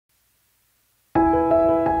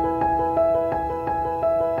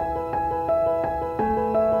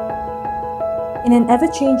In an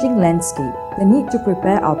ever-changing landscape, the need to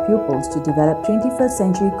prepare our pupils to develop 21st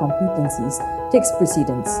century competencies takes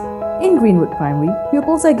precedence. In Greenwood Primary,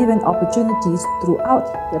 pupils are given opportunities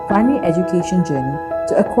throughout their primary education journey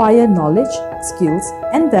to acquire knowledge, skills,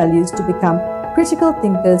 and values to become critical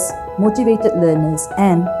thinkers, motivated learners,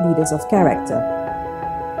 and leaders of character.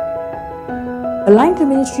 Aligned to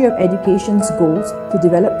Ministry of Education's goals to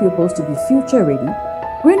develop pupils to be future-ready,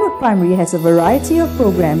 Greenwood Primary has a variety of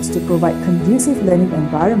programs to provide conducive learning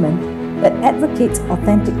environment that advocates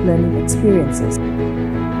authentic learning experiences.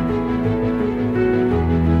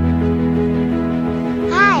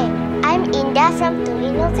 Hi, I'm Indah from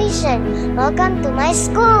Innovation. Welcome to my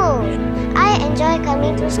school. I enjoy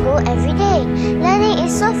coming to school every day. Learning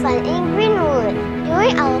is so fun in Greenwood.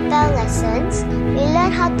 During our PAL lessons, we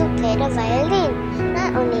learn how to play the violin.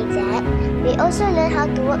 Not only that, we also learn how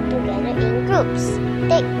to work together in groups,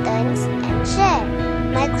 take turns, and share.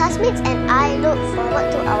 My classmates and I look forward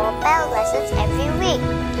to our PAL lessons every week.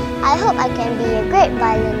 I hope I can be a great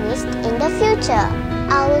violinist in the future.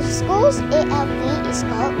 Our school's ALP is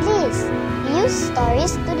called Bliss. We use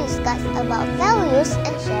stories to discuss about values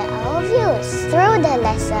and share our views. Through the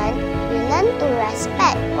lesson, we learn to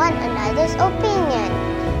respect one another's opinion.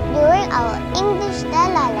 During our English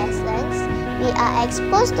Stella lessons, we are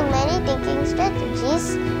exposed to many thinking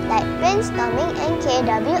strategies like brainstorming and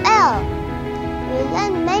KWL. We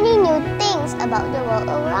learn many new things about the world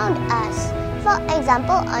around us. For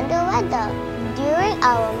example, on the weather. During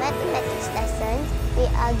our mathematics lessons, we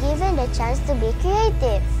are given the chance to be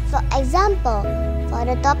creative. For example, for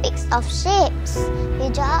the topics of shapes, we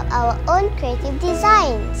draw up our own creative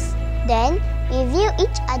designs. Then, we view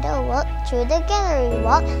each other's work through the gallery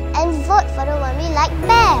walk and vote for the one we like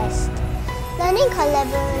best. Learning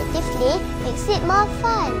collaboratively makes it more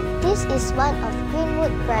fun. This is one of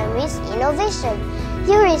Greenwood Primary's innovation,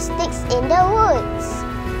 heuristics in the woods.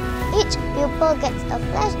 Each pupil gets a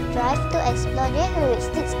flash drive to explore their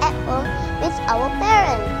heuristics at home with our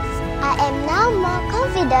parents. I am now more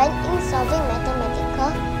confident in solving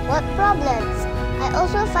mathematical word problems. I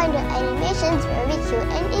also find the animations very cute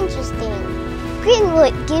and interesting.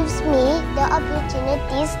 Greenwood gives me the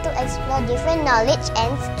opportunities to explore different knowledge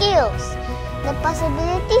and skills. The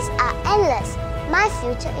possibilities are endless. My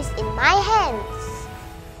future is in my hands.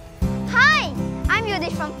 Hi, I'm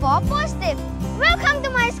Yudish from 4 Positive. Welcome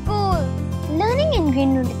to my school. Learning in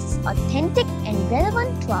Greenwood is authentic and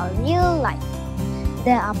relevant to our real life.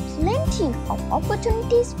 There are plenty of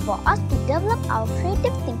opportunities for us to develop our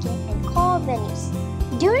creative thinking and core values.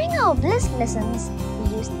 During our Bliss lessons,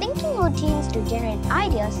 we use thinking routines to generate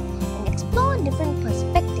ideas and explore different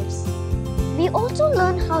perspectives. We also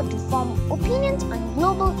learn how to form opinions on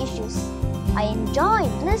global issues. I enjoy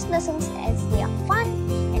Bliss lessons as they are fun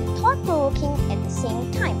and thought-provoking at the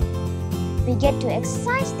same time. We get to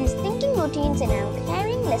exercise these thinking routines in our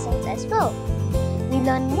caring lessons as well. We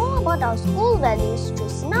learn more about our school values through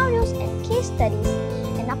scenarios and case studies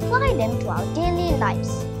and apply them to our daily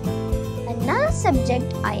lives. Another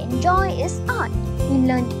subject I enjoy is art. We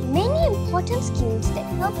learned many important skills that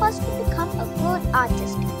help us to become a good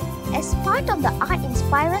artist. As part of the Art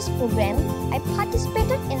Inspirers program, I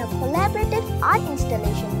participated in a collaborative art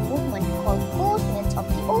installation movement called Ghost Myths of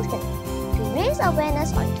the Ocean to raise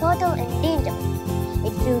awareness on turtle endangerment.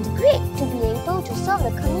 It feels great to be able to serve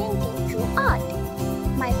the community through art.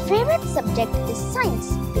 My favorite subject is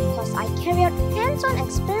science because I carry out hands-on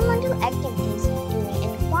experimental activities during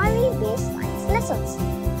inquiry-based science lessons.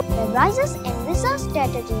 The rises and research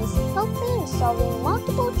strategies help me in solving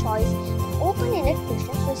multiple choice and open-ended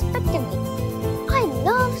questions respectively. I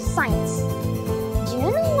love science. Do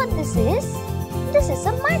you know what this is? This is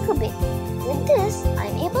a microbit. With this, I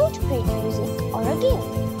am able to create music or a game.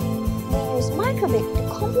 We use microbit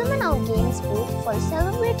to complement our games booth for the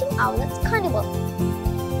Celebrating Owlets Carnival.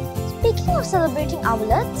 Speaking of celebrating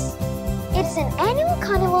owlets, it's an annual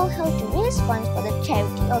carnival held to raise funds for the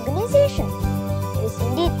charity organization. It is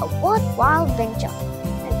indeed a worthwhile venture.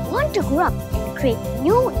 I want to grow up and create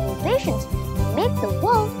new innovations to make the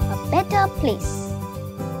world a better place.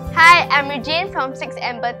 Hi, I'm Regine from 6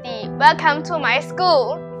 Empathy. Welcome to my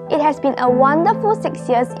school. It has been a wonderful 6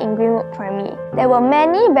 years in Greenwood Primary. There were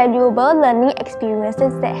many valuable learning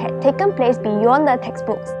experiences that had taken place beyond the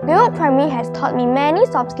textbooks. Greenwood Primary has taught me many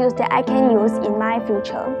soft skills that I can use in my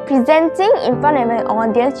future. Presenting in front of an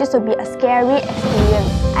audience used to be a scary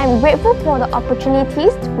experience. I'm grateful for the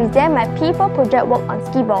opportunities to present my P4 project work on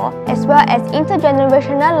skee ball, as well as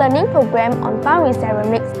intergenerational learning program on foundry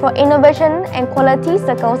ceramics For innovation and quality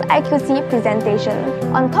circles IQC presentation.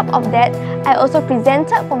 On top of that, I also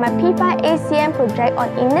presented for my P5 ACM project on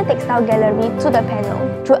Indian Textile Gallery to the panel.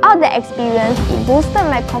 Throughout the experience, it boosted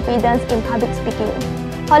my confidence in public speaking.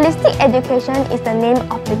 Holistic education is the name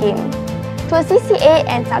of the game. Through CCA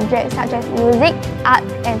and subjects such as music, art,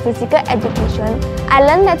 and physical education, I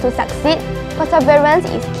learned that to succeed, perseverance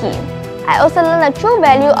is key. I also learned the true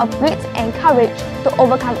value of grit and courage to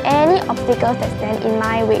overcome any obstacles that stand in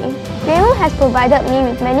my way. Greenwood has provided me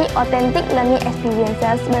with many authentic learning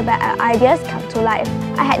experiences whereby our ideas come to life.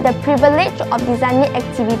 I had the privilege of designing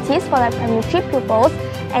activities for the primary 3 pupils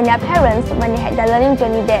and their parents when they had their learning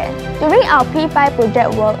journey there. During our P5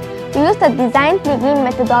 project work, we used the design thinking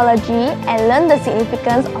methodology and learned the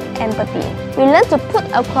significance of empathy. We learned to put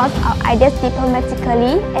across our ideas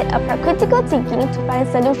diplomatically and apply critical thinking to find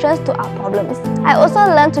solutions to our problems. I also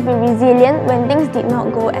learned to be resilient when things did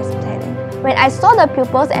not go as planned. When I saw the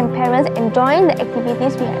pupils and parents enjoying the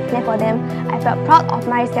activities we had planned for them, I felt proud of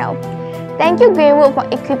myself. Thank you, Greenwood, for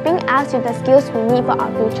equipping us with the skills we need for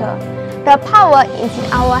our future. The power is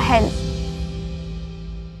in our hands.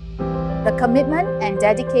 The commitment and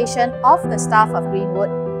dedication of the staff of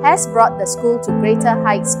Greenwood has brought the school to greater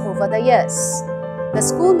heights over the years. The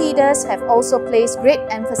school leaders have also placed great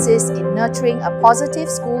emphasis in nurturing a positive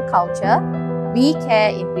school culture. We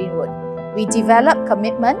care in Greenwood. We develop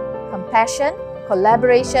commitment, compassion,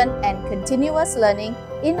 collaboration, and continuous learning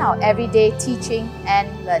in our everyday teaching and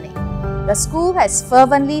learning. The school has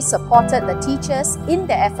fervently supported the teachers in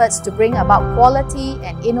their efforts to bring about quality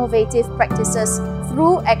and innovative practices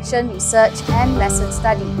through action research and lesson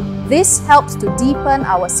study. This helps to deepen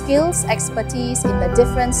our skills expertise in the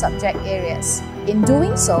different subject areas. In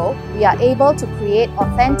doing so, we are able to create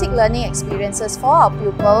authentic learning experiences for our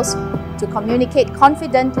pupils to communicate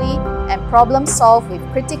confidently and problem solve with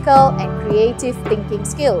critical and creative thinking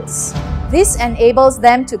skills. This enables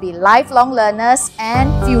them to be lifelong learners and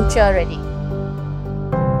future ready.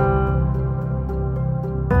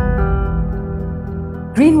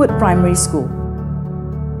 Greenwood Primary School,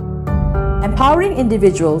 empowering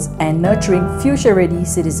individuals and nurturing future-ready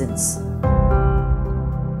citizens.